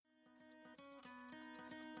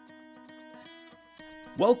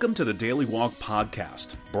Welcome to the Daily Walk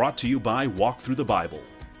Podcast, brought to you by Walk Through the Bible.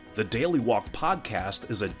 The Daily Walk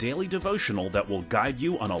Podcast is a daily devotional that will guide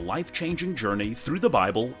you on a life-changing journey through the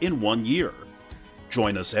Bible in 1 year.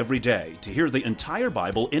 Join us every day to hear the entire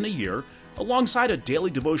Bible in a year, alongside a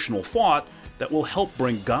daily devotional thought that will help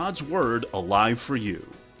bring God's Word alive for you.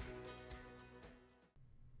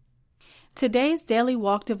 Today's Daily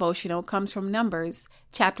Walk devotional comes from Numbers,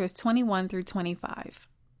 chapters 21 through 25.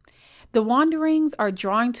 The wanderings are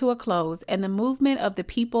drawing to a close, and the movement of the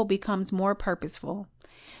people becomes more purposeful.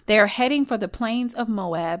 They are heading for the plains of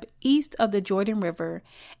Moab, east of the Jordan River,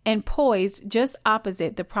 and poised just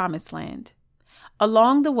opposite the Promised Land.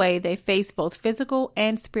 Along the way, they face both physical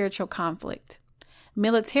and spiritual conflict.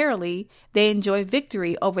 Militarily, they enjoy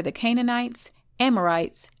victory over the Canaanites,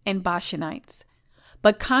 Amorites, and Bashanites.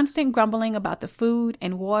 But constant grumbling about the food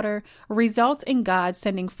and water results in God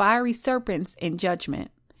sending fiery serpents in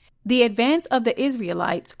judgment. The advance of the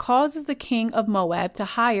Israelites causes the king of Moab to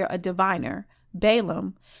hire a diviner,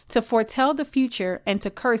 Balaam, to foretell the future and to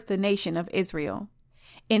curse the nation of Israel.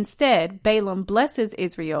 Instead, Balaam blesses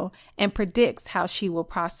Israel and predicts how she will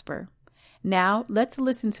prosper. Now, let's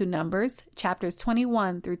listen to Numbers, chapters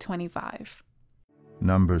 21 through 25.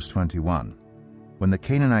 Numbers 21. When the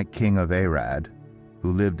Canaanite king of Arad,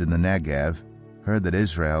 who lived in the Negev, heard that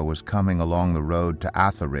Israel was coming along the road to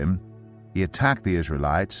Atharim, he attacked the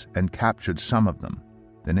Israelites and captured some of them.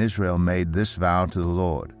 Then Israel made this vow to the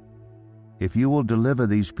Lord: "If you will deliver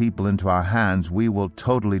these people into our hands, we will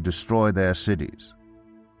totally destroy their cities."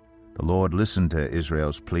 The Lord listened to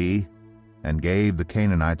Israel's plea and gave the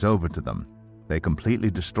Canaanites over to them. They completely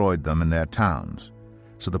destroyed them and their towns.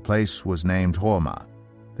 So the place was named Hormah.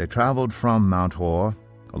 They traveled from Mount Hor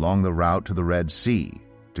along the route to the Red Sea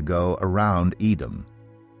to go around Edom.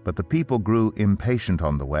 But the people grew impatient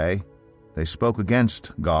on the way. They spoke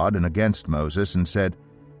against God and against Moses and said,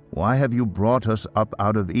 "Why have you brought us up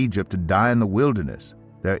out of Egypt to die in the wilderness?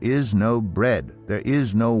 There is no bread, there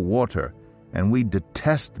is no water, and we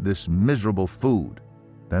detest this miserable food."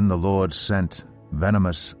 Then the Lord sent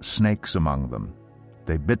venomous snakes among them.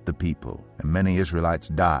 They bit the people, and many Israelites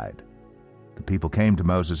died. The people came to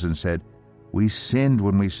Moses and said, "We sinned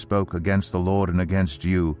when we spoke against the Lord and against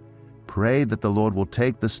you. Pray that the Lord will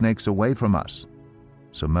take the snakes away from us."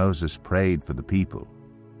 So Moses prayed for the people.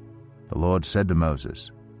 The Lord said to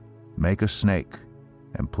Moses, "Make a snake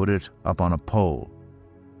and put it up on a pole.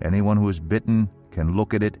 Anyone who is bitten can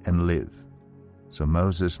look at it and live." So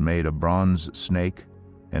Moses made a bronze snake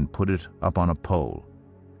and put it up on a pole.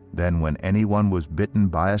 Then when anyone was bitten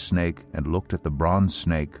by a snake and looked at the bronze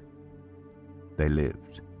snake, they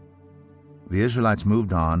lived. The Israelites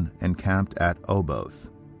moved on and camped at Oboth.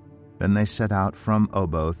 Then they set out from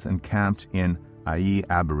Oboth and camped in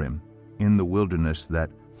Abarim, in the wilderness that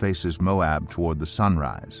faces Moab toward the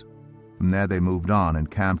sunrise. From there they moved on and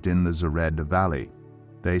camped in the Zered Valley.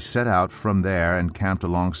 They set out from there and camped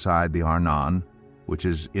alongside the Arnon, which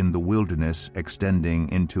is in the wilderness extending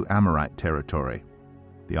into Amorite territory.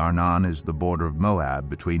 The Arnon is the border of Moab,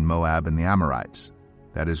 between Moab and the Amorites.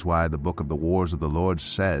 That is why the book of the Wars of the Lord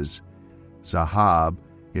says, "Zahab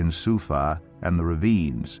in Suphah and the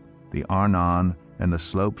ravines, the Arnon and the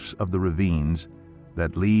slopes of the ravines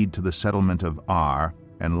that lead to the settlement of Ar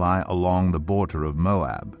and lie along the border of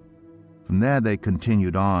Moab." From there they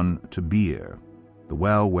continued on to Beer, the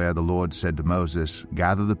well where the Lord said to Moses,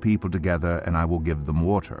 "Gather the people together, and I will give them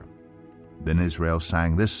water." Then Israel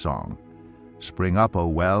sang this song: "Spring up, O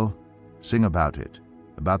well, sing about it,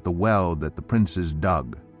 about the well that the princes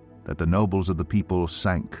dug, that the nobles of the people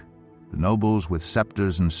sank, the nobles with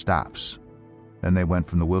scepters and staffs." Then they went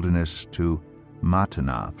from the wilderness to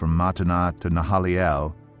Mattanah, from Mattanah to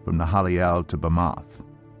Nahaliel, from Nahaliel to Bamoth,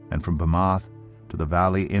 and from Bamoth to the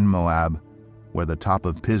valley in Moab, where the top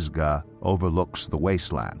of Pisgah overlooks the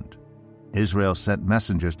wasteland. Israel sent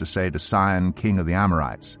messengers to say to Sihon, king of the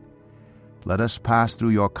Amorites, "Let us pass through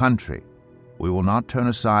your country. We will not turn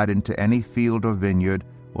aside into any field or vineyard,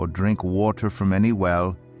 or drink water from any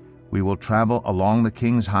well. We will travel along the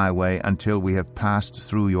king's highway until we have passed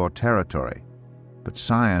through your territory." But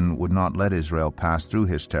Sihon would not let Israel pass through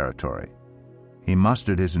his territory. He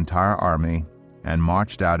mustered his entire army and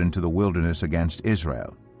marched out into the wilderness against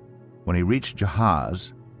Israel. When he reached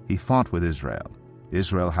Jahaz, he fought with Israel.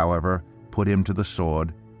 Israel, however, put him to the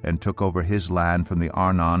sword and took over his land from the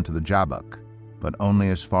Arnon to the Jabbok, but only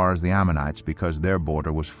as far as the Ammonites, because their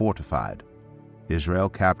border was fortified. Israel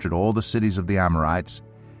captured all the cities of the Amorites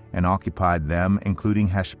and occupied them, including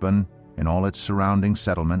Heshbon and all its surrounding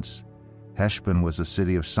settlements. Heshbon was the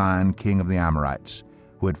city of Sihon, king of the Amorites,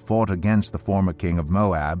 who had fought against the former king of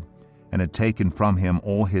Moab, and had taken from him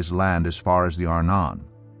all his land as far as the Arnon.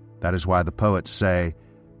 That is why the poets say,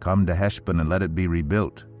 "Come to Heshbon and let it be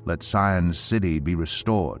rebuilt, let Sion's city be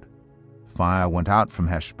restored." Fire went out from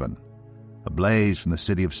Heshbon, a blaze from the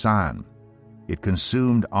city of Sion. It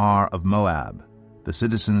consumed Ar of Moab, the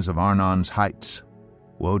citizens of Arnon's heights.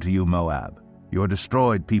 Woe to you, Moab! You are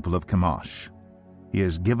destroyed, people of Chemosh. He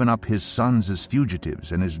has given up his sons as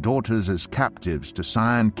fugitives and his daughters as captives to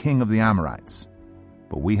Sihon, king of the Amorites.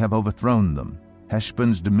 But we have overthrown them.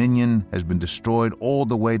 Heshbon's dominion has been destroyed all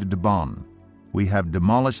the way to Dibon. We have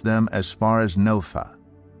demolished them as far as Nophah,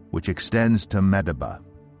 which extends to Medeba.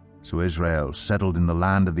 So Israel settled in the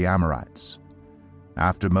land of the Amorites.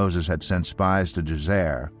 After Moses had sent spies to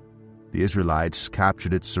Jazer, the Israelites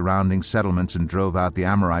captured its surrounding settlements and drove out the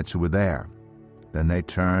Amorites who were there. Then they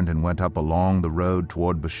turned and went up along the road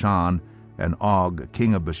toward Bashan, and Og,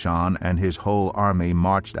 king of Bashan, and his whole army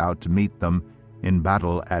marched out to meet them in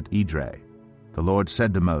battle at Edrei. The Lord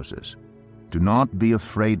said to Moses, "Do not be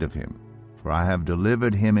afraid of him, for I have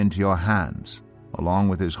delivered him into your hands, along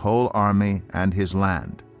with his whole army and his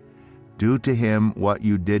land. Do to him what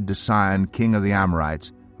you did to Sihon, king of the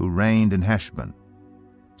Amorites, who reigned in Heshbon."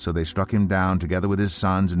 So they struck him down together with his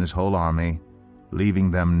sons and his whole army,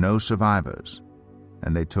 leaving them no survivors,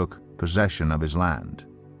 and they took possession of his land.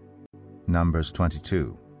 Numbers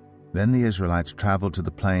 22. Then the Israelites traveled to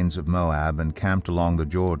the plains of Moab and camped along the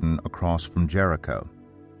Jordan across from Jericho.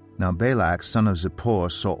 Now Balak, son of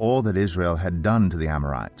Zippor, saw all that Israel had done to the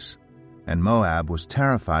Amorites. And Moab was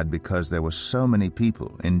terrified because there were so many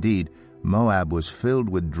people. Indeed, Moab was filled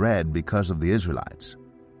with dread because of the Israelites.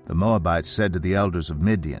 The Moabites said to the elders of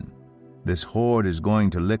Midian, "This horde is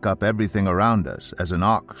going to lick up everything around us, as an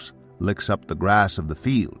ox licks up the grass of the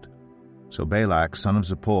field." So Balak, son of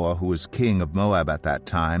Zippor, who was king of Moab at that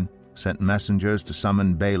time, sent messengers to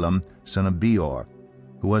summon Balaam, son of Beor,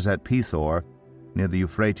 who was at Pethor, near the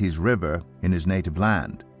Euphrates River, in his native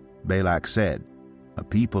land. Balak said, "A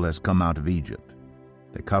people has come out of Egypt.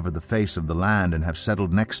 They cover the face of the land and have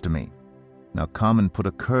settled next to me. Now come and put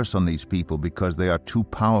a curse on these people, because they are too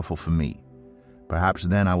powerful for me. Perhaps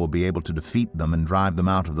then I will be able to defeat them and drive them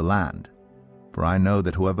out of the land. For I know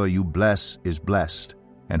that whoever you bless is blessed,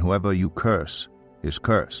 and whoever you curse is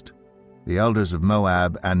cursed." The elders of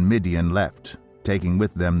Moab and Midian left, taking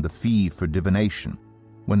with them the fee for divination.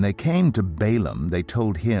 When they came to Balaam, they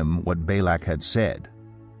told him what Balak had said.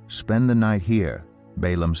 "Spend the night here,"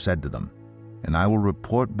 Balaam said to them, "and I will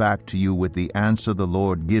report back to you with the answer the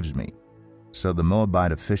Lord gives me." So the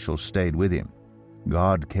Moabite officials stayed with him.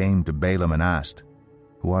 God came to Balaam and asked,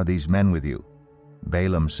 "Who are these men with you?"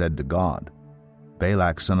 Balaam said to God,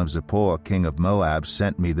 "Balak, son of Zippor, king of Moab,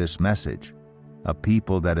 sent me this message. A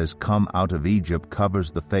people that has come out of Egypt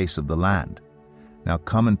covers the face of the land. Now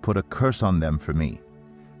come and put a curse on them for me.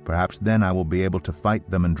 Perhaps then I will be able to fight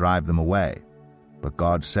them and drive them away." But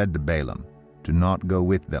God said to Balaam, "Do not go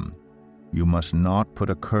with them. You must not put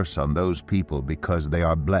a curse on those people, because they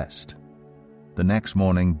are blessed." The next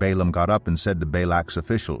morning Balaam got up and said to Balak's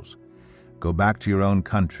officials, "Go back to your own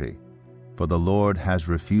country, for the Lord has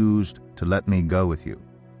refused to let me go with you."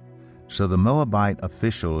 So the Moabite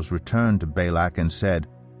officials returned to Balak and said,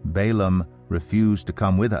 "Balaam refused to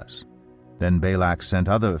come with us." Then Balak sent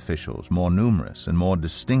other officials, more numerous and more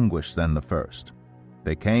distinguished than the first.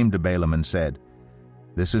 They came to Balaam and said,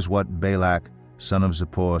 "This is what Balak, son of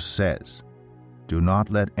Zippor, says. Do not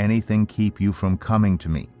let anything keep you from coming to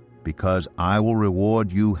me, because I will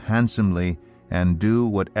reward you handsomely and do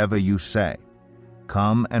whatever you say.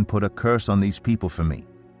 Come and put a curse on these people for me."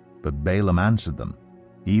 But Balaam answered them,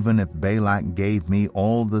 "Even if Balak gave me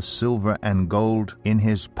all the silver and gold in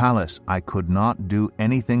his palace, I could not do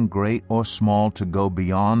anything great or small to go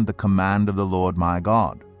beyond the command of the Lord my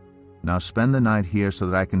God. Now spend the night here so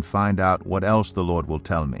that I can find out what else the Lord will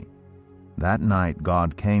tell me." That night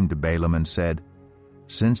God came to Balaam and said,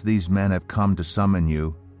 "Since these men have come to summon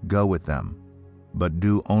you, go with them, but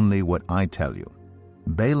do only what I tell you."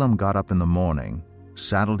 Balaam got up in the morning,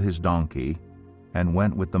 saddled his donkey, and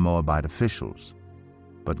went with the Moabite officials.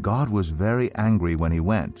 But God was very angry when he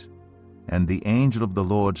went, and the angel of the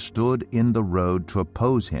Lord stood in the road to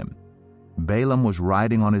oppose him. Balaam was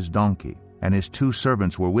riding on his donkey, and his 2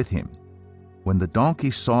 servants were with him. When the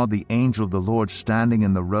donkey saw the angel of the Lord standing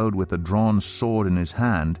in the road with a drawn sword in his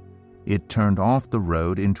hand, it turned off the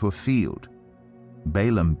road into a field.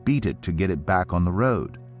 Balaam beat it to get it back on the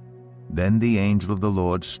road. Then the angel of the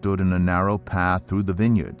Lord stood in a narrow path through the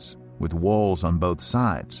vineyards, with walls on both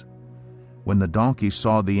sides. When the donkey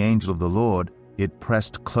saw the angel of the Lord, it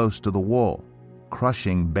pressed close to the wall,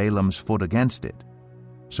 crushing Balaam's foot against it.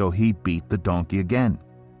 So he beat the donkey again.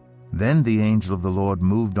 Then the angel of the Lord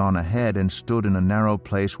moved on ahead and stood in a narrow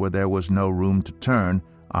place where there was no room to turn,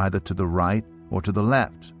 either to the right or to the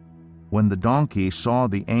left. When the donkey saw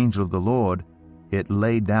the angel of the Lord, it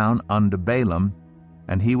lay down under Balaam,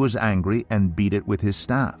 and he was angry and beat it with his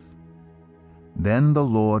staff. Then the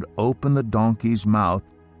Lord opened the donkey's mouth,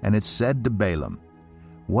 and it said to Balaam,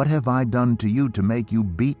 "What have I done to you to make you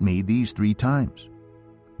beat me these 3 times?"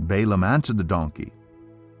 Balaam answered the donkey,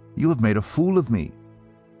 "You have made a fool of me.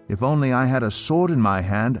 If only I had a sword in my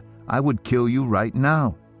hand, I would kill you right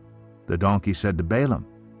now." The donkey said to Balaam,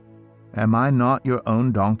 "Am I not your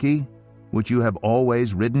own donkey, which you have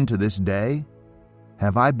always ridden to this day?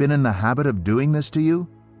 Have I been in the habit of doing this to you?"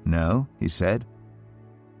 "No," he said.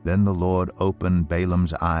 Then the Lord opened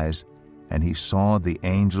Balaam's eyes, and he saw the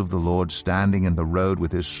angel of the Lord standing in the road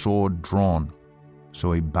with his sword drawn.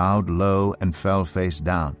 So he bowed low and fell face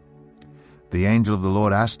down. The angel of the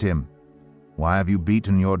Lord asked him, "Why have you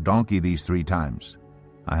beaten your donkey these 3 times?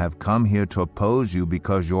 I have come here to oppose you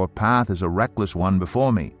because your path is a reckless one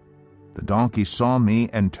before me. The donkey saw me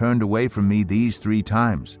and turned away from me these 3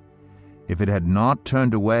 times. If it had not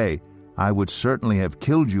turned away, I would certainly have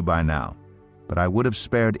killed you by now, but I would have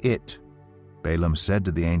spared it." Balaam said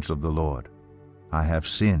to the angel of the Lord, "I have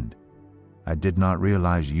sinned. I did not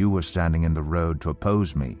realize you were standing in the road to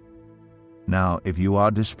oppose me. Now, if you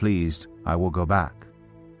are displeased, I will go back."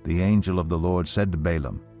 The angel of the Lord said to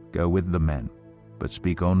Balaam, "Go with the men, but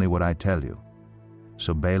speak only what I tell you."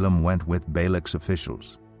 So Balaam went with Balak's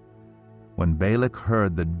officials. When Balak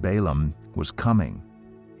heard that Balaam was coming,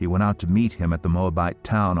 he went out to meet him at the Moabite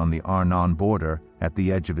town on the Arnon border at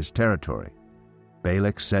the edge of his territory.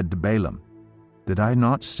 Balak said to Balaam, "Did I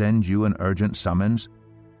not send you an urgent summons?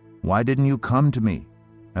 Why didn't you come to me?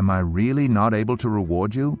 Am I really not able to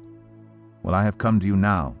reward you?" "Well, I have come to you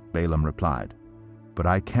now," Balaam replied. "But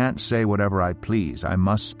I can't say whatever I please. I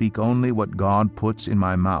must speak only what God puts in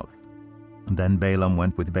my mouth." Then Balaam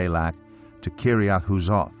went with Balak to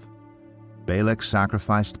Kiriath-Huzoth. Balak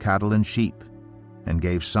sacrificed cattle and sheep, and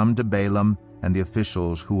gave some to Balaam and the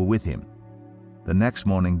officials who were with him. The next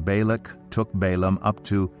morning Balak took Balaam up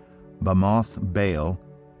to Bamoth Baal,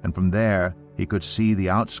 and from there he could see the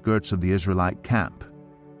outskirts of the Israelite camp.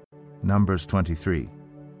 Numbers 23.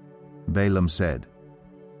 Balaam said,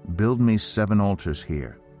 "Build me 7 altars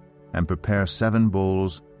here, and prepare 7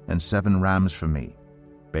 bulls and 7 rams for me."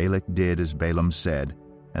 Balak did as Balaam said,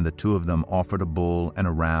 and the 2 of them offered a bull and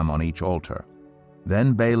a ram on each altar.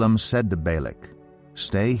 Then Balaam said to Balak,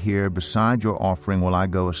 "Stay here beside your offering while I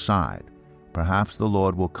go aside. Perhaps the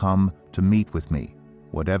Lord will come to meet with me.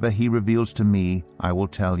 Whatever he reveals to me, I will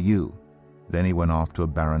tell you." Then he went off to a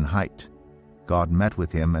barren height. God met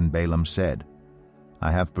with him, and Balaam said,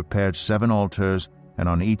 "I have prepared 7 altars, and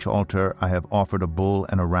on each altar I have offered a bull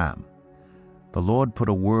and a ram." The Lord put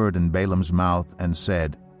a word in Balaam's mouth and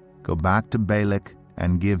said, "Go back to Balak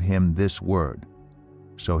and give him this word."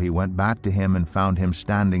 So he went back to him and found him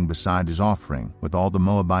standing beside his offering with all the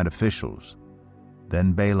Moabite officials.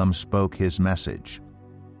 Then Balaam spoke his message.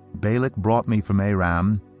 "Balak brought me from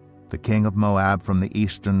Aram, the king of Moab from the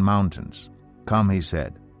eastern mountains. Come," he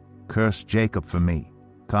said, "curse Jacob for me.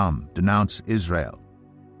 Come, denounce Israel."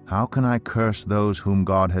 "How can I curse those whom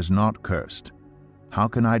God has not cursed? How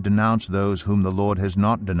can I denounce those whom the Lord has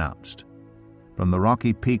not denounced? From the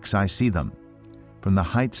rocky peaks I see them. From the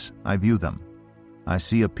heights I view them. I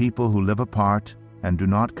see a people who live apart and do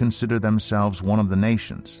not consider themselves one of the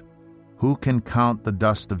nations. Who can count the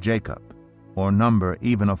dust of Jacob, or number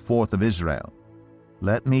even 1/4 of Israel?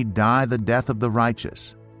 Let me die the death of the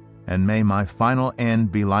righteous, and may my final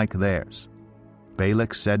end be like theirs."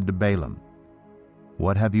 Balak said to Balaam,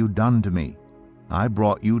 "What have you done to me? I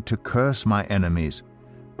brought you to curse my enemies,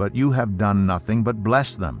 but you have done nothing but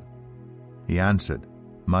bless them." He answered,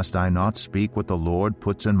 "Must I not speak what the Lord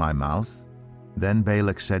puts in my mouth?" Then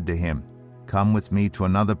Balak said to him, "Come with me to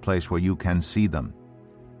another place where you can see them.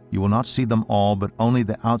 You will not see them all, but only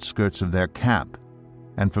the outskirts of their camp,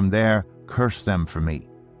 and from there curse them for me."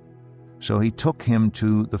 So he took him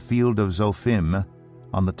to the field of Zophim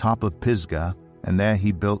on the top of Pisgah, and there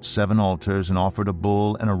he built 7 altars and offered a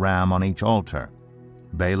bull and a ram on each altar.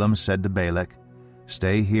 Balaam said to Balak,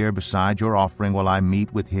 "Stay here beside your offering while I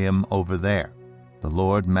meet with him over there." The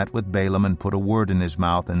Lord met with Balaam and put a word in his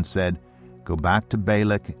mouth and said, "Go back to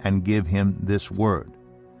Balak and give him this word."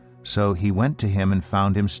 So he went to him and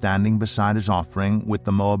found him standing beside his offering with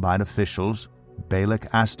the Moabite officials. Balak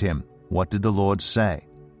asked him, "What did the Lord say?"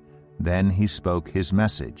 Then he spoke his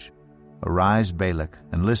message. "Arise, Balak,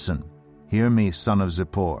 and listen. Hear me, son of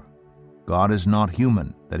Zippor. God is not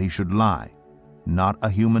human, that he should lie, not a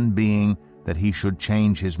human being, that he should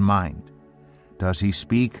change his mind. Does he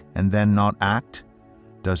speak and then not act?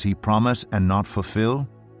 Does he promise and not fulfill?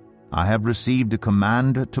 I have received a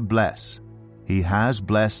command to bless. He has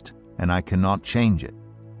blessed, and I cannot change it.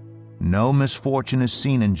 No misfortune is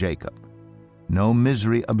seen in Jacob, no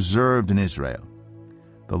misery observed in Israel.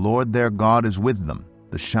 The Lord their God is with them.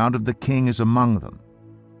 The shout of the king is among them.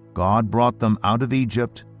 God brought them out of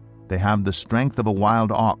Egypt. They have the strength of a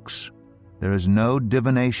wild ox. There is no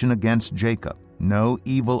divination against Jacob, no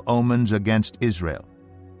evil omens against Israel.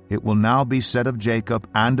 It will now be said of Jacob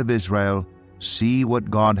and of Israel, see what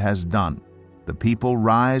God has done. The people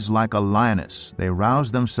rise like a lioness. They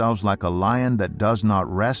rouse themselves like a lion that does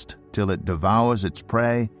not rest till it devours its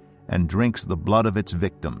prey and drinks the blood of its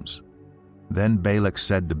victims. Then Balak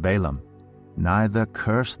said to Balaam, neither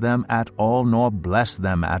curse them at all nor bless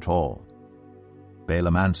them at all.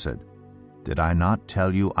 Balaam answered, did I not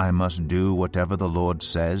tell you I must do whatever the Lord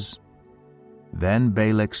says? Then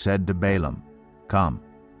Balak said to Balaam, come,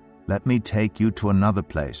 let me take you to another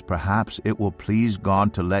place. Perhaps it will please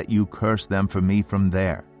God to let you curse them for me from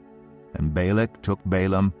there. And Balak took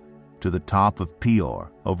Balaam to the top of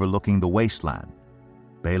Peor, overlooking the wasteland.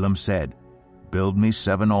 Balaam said, build me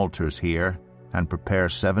 7 altars here, and prepare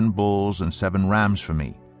 7 bulls and 7 rams for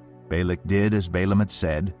me. Balak did as Balaam had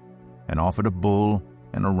said, and offered a bull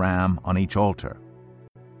and a ram on each altar.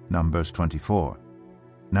 Numbers 24.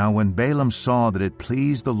 Now when Balaam saw that it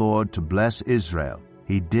pleased the Lord to bless Israel,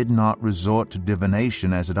 he did not resort to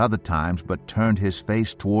divination as at other times, but turned his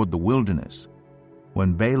face toward the wilderness.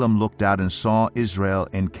 When Balaam looked out and saw Israel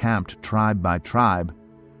encamped tribe by tribe,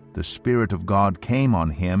 the Spirit of God came on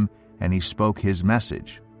him, and he spoke his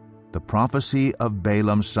message. The prophecy of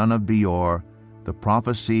Balaam son of Beor, the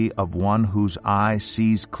prophecy of one whose eye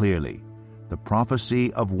sees clearly, the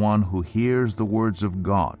prophecy of one who hears the words of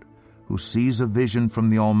God, who sees a vision from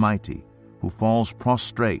the Almighty, who falls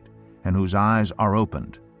prostrate, and whose eyes are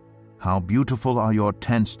opened. How beautiful are your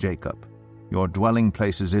tents, Jacob, your dwelling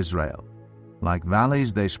places, Israel. Like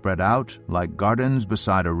valleys they spread out, like gardens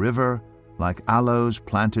beside a river, like aloes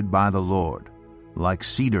planted by the Lord, like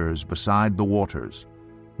cedars beside the waters.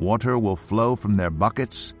 Water will flow from their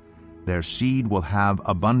buckets, their seed will have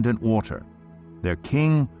abundant water. Their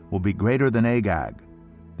king will be greater than Agag,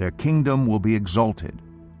 their kingdom will be exalted.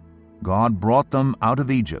 God brought them out of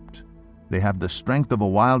Egypt. They have the strength of a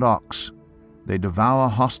wild ox. They devour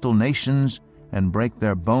hostile nations and break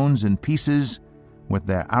their bones in pieces. With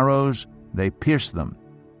their arrows they pierce them.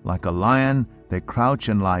 Like a lion they crouch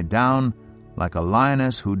and lie down, like a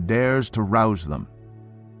lioness who dares to rouse them.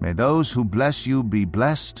 May those who bless you be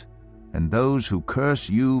blessed, and those who curse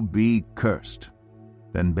you be cursed.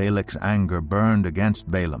 Then Balak's anger burned against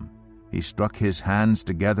Balaam. He struck his hands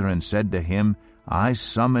together and said to him, I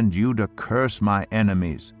summoned you to curse my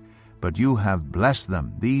enemies, but you have blessed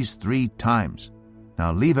them these 3 times.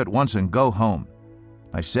 Now leave at once and go home.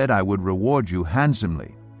 I said I would reward you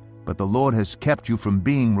handsomely, but the Lord has kept you from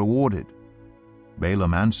being rewarded.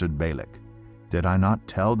 Balaam answered Balak, did I not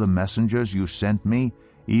tell the messengers you sent me,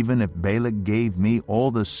 even if Balak gave me all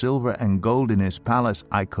the silver and gold in his palace,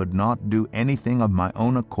 I could not do anything of my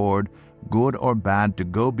own accord, good or bad, to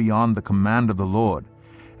go beyond the command of the Lord,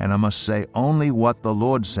 and I must say only what the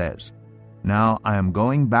Lord says. Now I am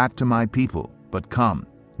going back to my people, but come,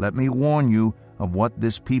 let me warn you of what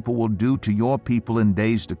this people will do to your people in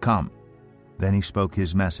days to come. Then he spoke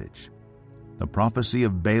his message. The prophecy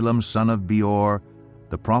of Balaam son of Beor,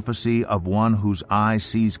 the prophecy of one whose eye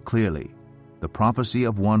sees clearly, the prophecy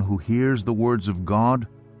of one who hears the words of God,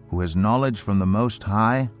 who has knowledge from the Most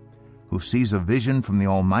High, who sees a vision from the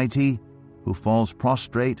Almighty, who falls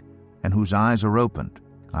prostrate, and whose eyes are opened.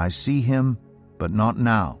 I see him, but not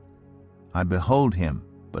now. I behold him,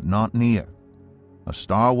 but not near. A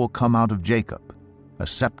star will come out of Jacob, a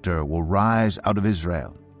scepter will rise out of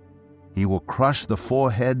Israel. He will crush the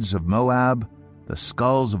foreheads of Moab, the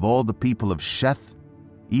skulls of all the people of Sheth.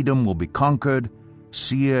 Edom will be conquered,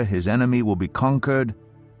 Seir his enemy will be conquered,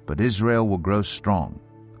 but Israel will grow strong.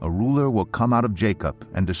 A ruler will come out of Jacob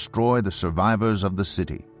and destroy the survivors of the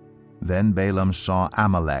city. Then Balaam saw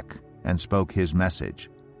Amalek and spoke his message.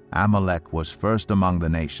 Amalek was first among the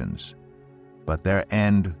nations, but their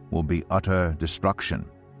end will be utter destruction.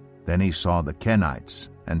 Then he saw the Kenites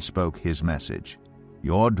and spoke his message.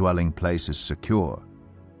 Your dwelling place is secure.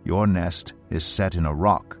 Your nest is set in a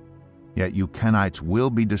rock. Yet you Kenites will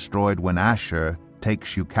be destroyed when Ashur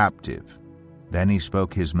takes you captive. Then he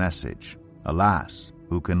spoke his message. Alas,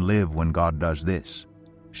 who can live when God does this?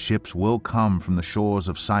 Ships will come from the shores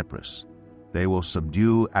of Cyprus. They will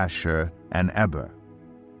subdue Ashur and Eber,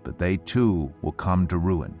 but they too will come to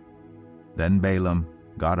ruin. Then Balaam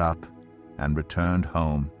got up and returned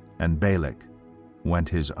home, and Balak went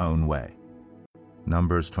his own way.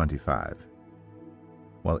 Numbers 25.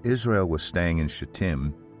 While Israel was staying in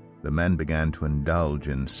Shittim, the men began to indulge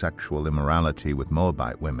in sexual immorality with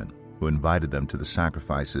Moabite women, who invited them to the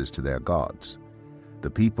sacrifices to their gods.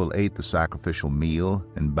 The people ate the sacrificial meal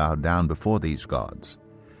and bowed down before these gods.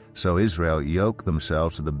 So Israel yoked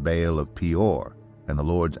themselves to the Baal of Peor, and the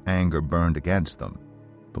Lord's anger burned against them.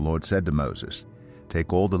 The Lord said to Moses,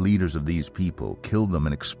 "Take all the leaders of these people, kill them,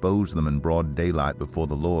 and expose them in broad daylight before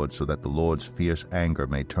the Lord, so that the Lord's fierce anger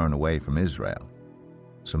may turn away from Israel."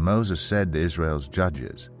 So Moses said to Israel's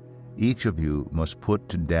judges, "Each of you must put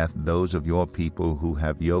to death those of your people who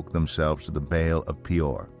have yoked themselves to the Baal of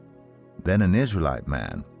Peor." Then an Israelite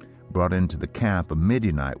man brought into the camp a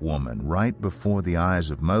Midianite woman right before the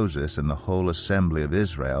eyes of Moses and the whole assembly of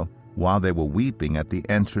Israel, while they were weeping at the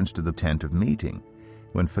entrance to the tent of meeting.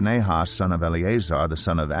 When Phinehas, son of Eleazar, the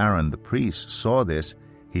son of Aaron, the priest, saw this,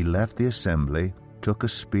 he left the assembly, took a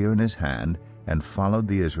spear in his hand, and followed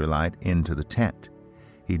the Israelite into the tent.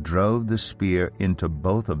 He drove the spear into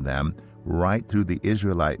both of them, right through the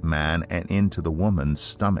Israelite man and into the woman's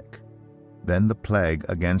stomach. Then the plague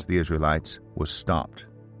against the Israelites was stopped.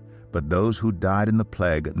 But those who died in the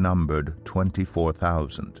plague numbered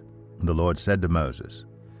 24,000. The Lord said to Moses,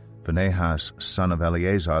 "Phinehas, son of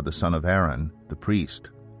Eleazar, the son of Aaron, the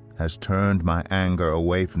priest, has turned my anger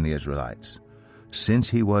away from the Israelites. Since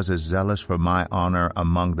he was as zealous for my honor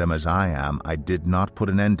among them as I am, I did not put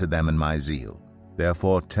an end to them in my zeal.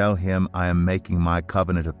 Therefore tell him I am making my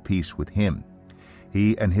covenant of peace with him.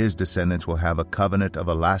 He and his descendants will have a covenant of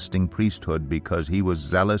a lasting priesthood, because he was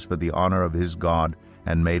zealous for the honor of his God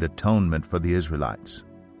and made atonement for the Israelites."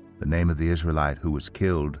 The name of the Israelite who was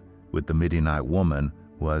killed with the Midianite woman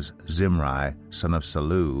was Zimri, son of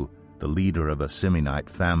Salu, the leader of a Simeonite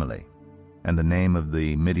family. And the name of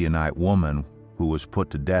the Midianite woman who was put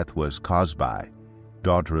to death was Cozbi,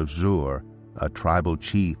 daughter of Zur, a tribal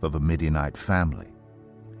chief of a Midianite family.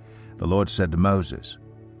 The Lord said to Moses,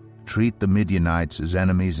 "Treat the Midianites as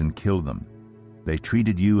enemies and kill them. They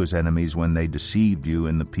treated you as enemies when they deceived you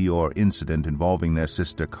in the Peor incident involving their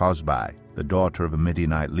sister Cozbi, the daughter of a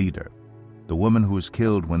Midianite leader, the woman who was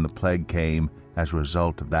killed when the plague came as a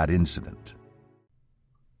result of that incident."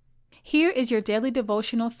 Here is your daily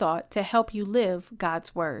devotional thought to help you live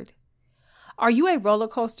God's Word. Are you a roller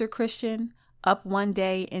coaster Christian, up one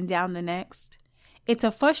day and down the next? It's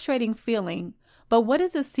a frustrating feeling, but what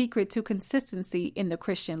is the secret to consistency in the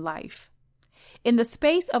Christian life? In the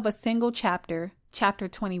space of a single chapter, chapter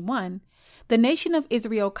 21, the nation of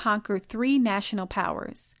Israel conquered 3 national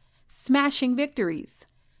powers, smashing victories,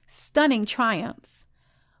 stunning triumphs.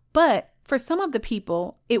 But for some of the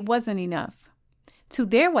people, it wasn't enough. To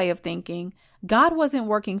their way of thinking, God wasn't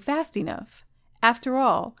working fast enough. After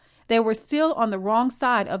all, they were still on the wrong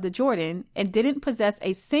side of the Jordan and didn't possess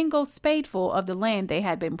a single spadeful of the land they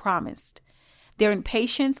had been promised. Their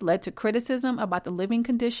impatience led to criticism about the living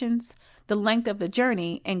conditions, the length of the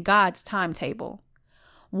journey, and God's timetable.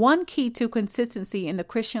 One key to consistency in the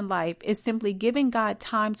Christian life is simply giving God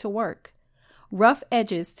time to work. Rough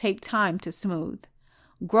edges take time to smooth.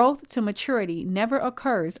 Growth to maturity never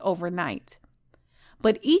occurs overnight.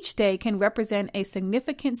 But each day can represent a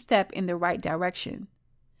significant step in the right direction.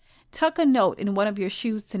 Tuck a note in one of your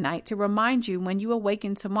shoes tonight to remind you when you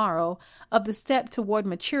awaken tomorrow of the step toward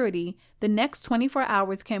maturity the next 24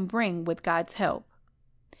 hours can bring with God's help.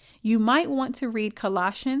 You might want to read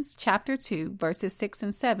Colossians chapter 2, verses 6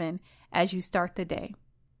 and 7 as you start the day.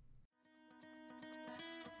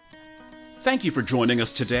 Thank you for joining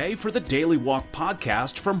us today for the Daily Walk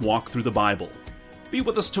podcast from Walk Through the Bible. Be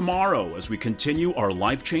with us tomorrow as we continue our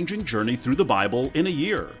life-changing journey through the Bible in a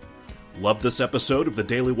year. Love this episode of the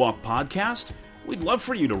Daily Walk podcast? We'd love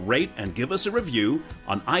for you to rate and give us a review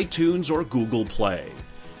on iTunes or Google Play.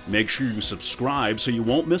 Make sure you subscribe so you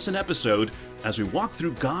won't miss an episode as we walk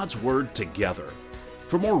through God's Word together.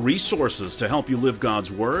 For more resources to help you live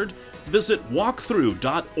God's Word, visit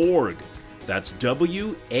walkthrough.org. That's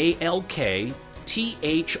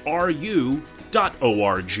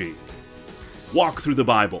WALKTHRU.org. Walk through the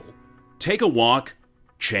Bible. Take a walk,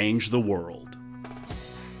 change the world.